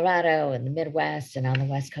Colorado and the Midwest and on the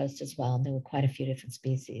West Coast as well. And there were quite a few different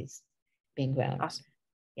species being grown. Awesome.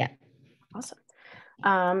 Yeah. Awesome.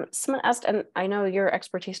 Someone asked, and I know your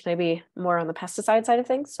expertise may be more on the pesticide side of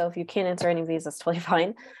things, so if you can't answer any of these, that's totally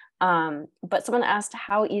fine. But someone asked,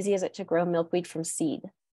 how easy is it to grow milkweed from seed?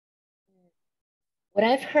 What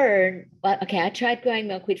I've heard, I tried growing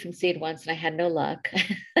milkweed from seed once and I had no luck.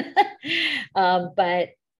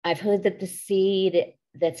 But I've heard that the seed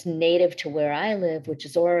that's native to where I live, which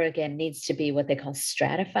is Oregon, needs to be what they call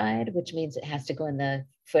stratified, which means it has to go in the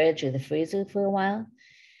fridge or the freezer for a while.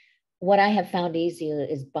 What I have found easier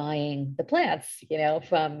is buying the plants,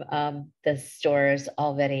 from the stores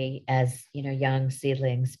already as, young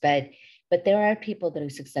seedlings. But there are people that are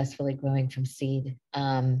successfully growing from seed.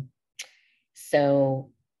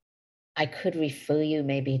 So I could refer you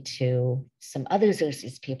maybe to some other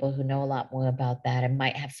Xerces people who know a lot more about that and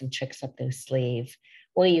might have some tricks up their sleeve.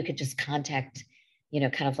 Or you could just contact,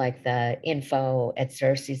 kind of like the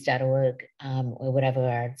info@xerces.org or whatever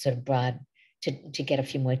are sort of broad to get a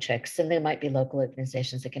few more tricks. And there might be local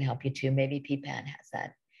organizations that can help you too. Maybe PPAN has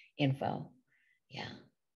that info. Yeah.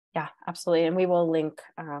 Yeah, absolutely. And we will link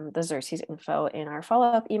the Xerces info in our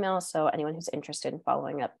follow-up email. So anyone who's interested in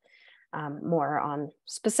following up more on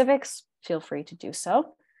specifics, feel free to do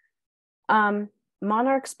so.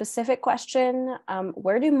 Monarch specific question,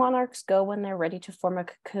 where do monarchs go when they're ready to form a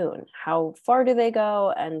cocoon? How far do they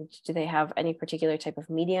go? And do they have any particular type of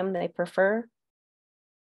medium they prefer?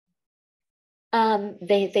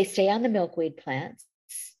 They stay on the milkweed plants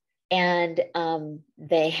and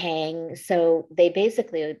they hang. So they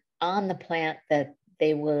basically on the plant that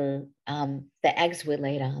they were, the eggs were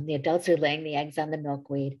laid on. The adults are laying the eggs on the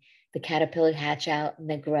milkweed. The caterpillar hatch out and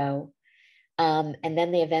they grow. And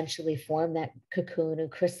then they eventually form that cocoon or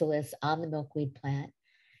chrysalis on the milkweed plant.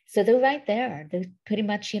 So they're right there. They're pretty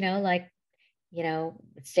much, staying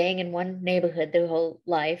in one neighborhood their whole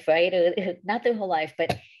life, right? Or not their whole life,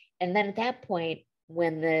 but, and then at that point,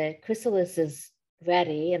 when the chrysalis is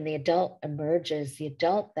ready and the adult emerges, the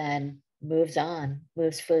adult then moves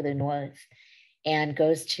further north and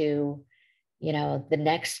goes to, the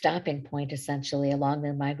next stopping point essentially along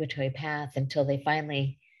their migratory path until they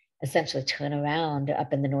finally essentially turn around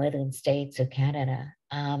up in the northern states of Canada.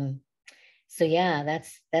 So yeah,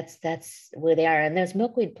 that's where they are. And those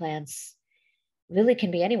milkweed plants really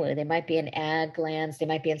can be anywhere. They might be in ag lands, they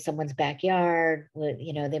might be in someone's backyard,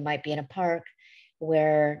 they might be in a park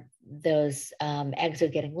where those eggs are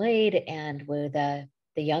getting laid and where the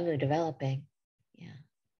young are developing.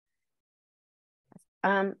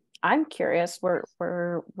 Yeah. I'm curious,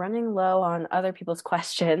 we're running low on other people's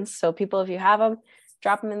questions. So people, if you have them,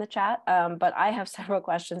 drop them in the chat. But I have several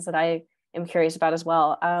questions that I am curious about as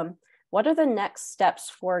well. What are the next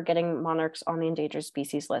steps for getting monarchs on the endangered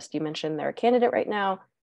species list? You mentioned they're a candidate right now.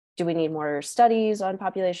 Do we need more studies on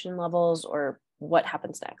population levels, or what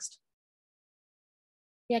happens next?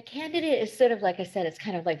 Yeah, candidate is sort of, like I said, it's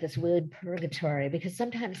kind of like this weird purgatory because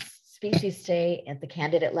sometimes species stay at the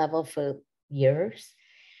candidate level for years.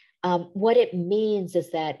 What it means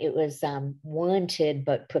is that it was warranted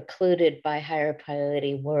but precluded by higher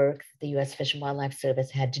priority work the U.S. Fish and Wildlife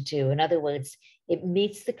Service had to do. In other words, it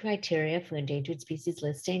meets the criteria for endangered species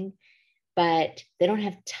listing, but they don't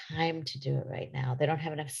have time to do it right now. They don't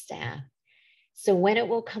have enough staff. So when it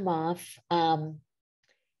will come off, I'm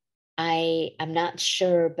not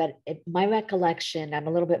sure, but my recollection, I'm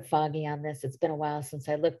a little bit foggy on this. It's been a while since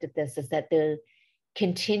I looked at this, is that they're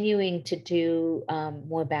continuing to do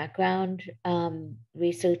more background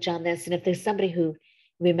research on this. And if there's somebody who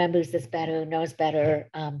remembers this better, knows better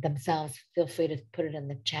themselves, feel free to put it in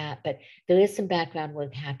the chat. But there is some background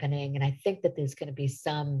work happening. And I think that there's going to be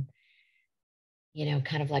some,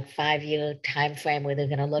 kind of like 5-year time frame where they're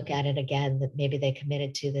going to look at it again that maybe they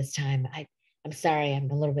committed to this time. I'm sorry, I'm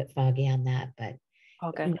a little bit foggy on that, but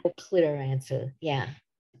All good. no clear answer. Yeah.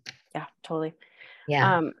 Yeah, totally.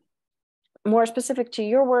 Yeah. More specific to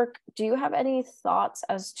your work, do you have any thoughts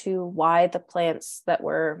as to why the plants that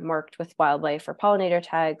were marked with wildlife or pollinator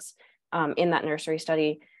tags in that nursery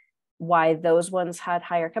study, why those ones had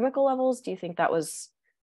higher chemical levels? Do you think that was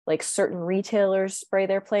like certain retailers spray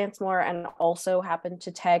their plants more and also happen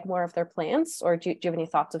to tag more of their plants? Or do you have any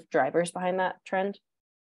thoughts of drivers behind that trend?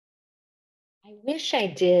 I wish I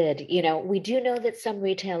did. We do know that some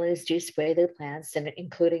retailers do spray their plants, and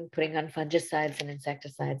including putting on fungicides and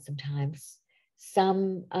insecticides sometimes.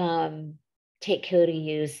 Some take care to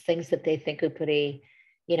use things that they think are pretty,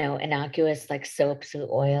 innocuous, like soaps or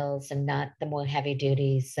oils, and not the more heavy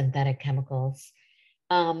duty synthetic chemicals.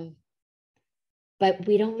 But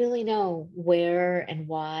we don't really know where and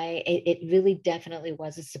why. It really definitely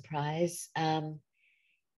was a surprise.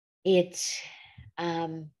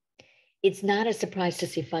 It's not a surprise to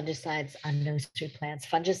see fungicides on nursery plants.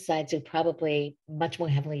 Fungicides are probably much more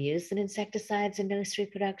heavily used than insecticides in nursery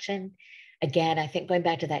production. Again, I think going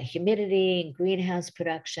back to that humidity and greenhouse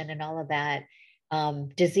production and all of that,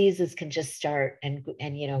 diseases can just start and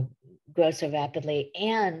grow so rapidly.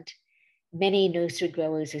 And many nursery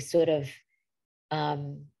growers are sort of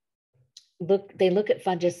look at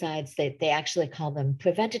fungicides. They actually call them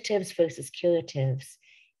preventatives versus curatives,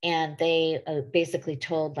 and they are basically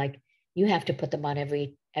told, like, you have to put them on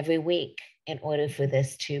every week in order for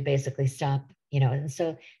this to basically stop, and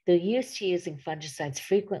so they're used to using fungicides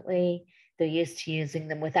frequently. They're used to using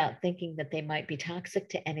them without thinking that they might be toxic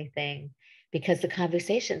to anything. because the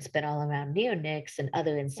conversation's been all around neonics and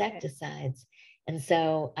other insecticides. And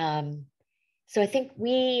so, so I think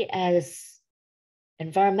we as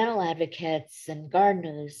environmental advocates and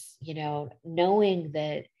gardeners, you know, knowing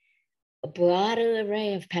that a broader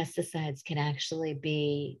array of pesticides can actually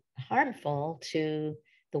be harmful to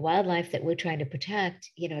the wildlife that we're trying to protect,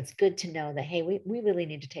 you know, it's good to know that, hey, we really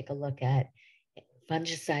need to take a look at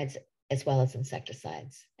fungicides as well as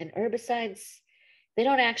insecticides. And herbicides, they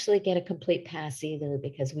don't actually get a complete pass either,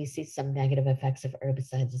 because we see some negative effects of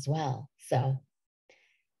herbicides as well. So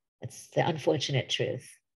it's the unfortunate truth.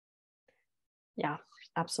 Yeah,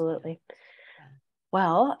 absolutely.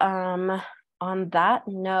 Well, on that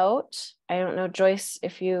note, I don't know, Joyce,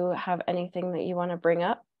 if you have anything that you want to bring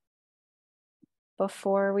up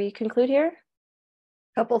before we conclude here.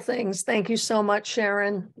 Couple things. Thank you so much,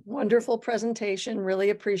 Sharon. Wonderful presentation.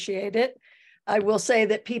 Really appreciate it. I will say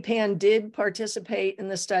that PPAN did participate in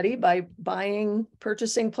the study by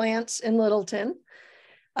purchasing plants in Littleton.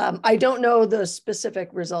 I don't know the specific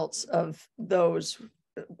results of those,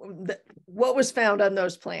 what was found on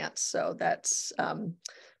those plants. So that's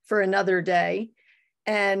for another day.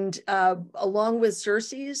 And along with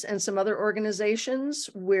Xerces and some other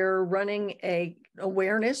organizations, we're running a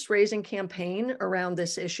awareness raising campaign around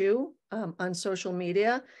this issue on social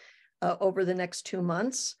media over the next 2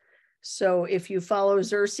 months. So if you follow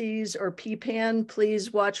Xerces or PPAN,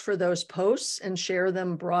 please watch for those posts and share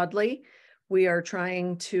them broadly. We are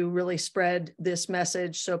trying to really spread this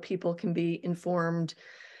message so people can be informed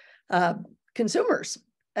consumers.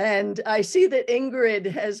 And I see that Ingrid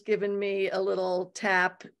has given me a little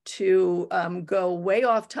tap to go way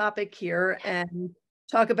off topic here and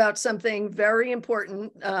talk about something very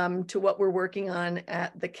important to what we're working on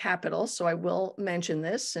at the Capitol. So I will mention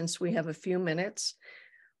this since we have a few minutes.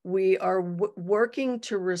 We are working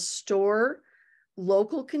to restore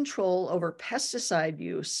local control over pesticide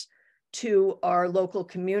use to our local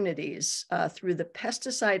communities through the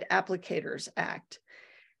Pesticide Applicators Act.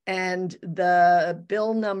 And the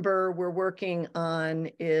bill number we're working on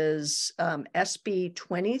is SB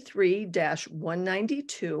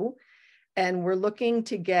 23-192. And we're looking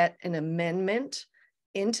to get an amendment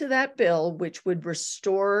into that bill, which would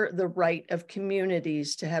restore the right of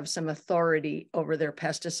communities to have some authority over their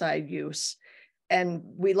pesticide use. And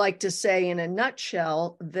we like to say in a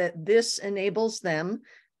nutshell that this enables them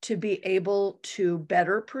to be able to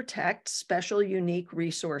better protect special unique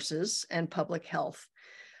resources and public health.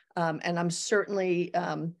 And I'm certainly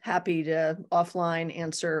happy to offline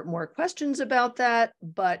answer more questions about that.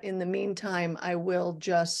 But in the meantime, I will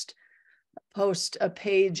just post a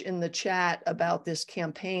page in the chat about this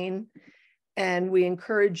campaign. And we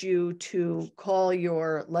encourage you to call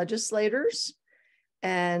your legislators.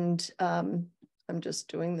 And I'm just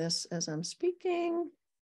doing this as I'm speaking.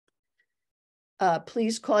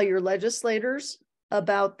 Please call your legislators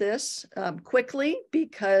about this quickly,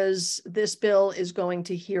 because this bill is going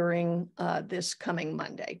to hearing this coming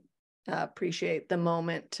Monday. Appreciate the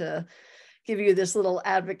moment to give you this little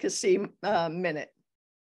advocacy minute.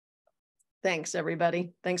 Thanks,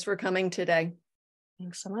 everybody. Thanks for coming today.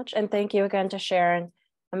 Thanks so much. And thank you again to Sharon.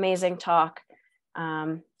 Amazing talk.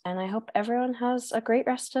 And I hope everyone has a great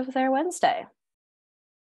rest of their Wednesday.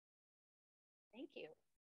 Thank you.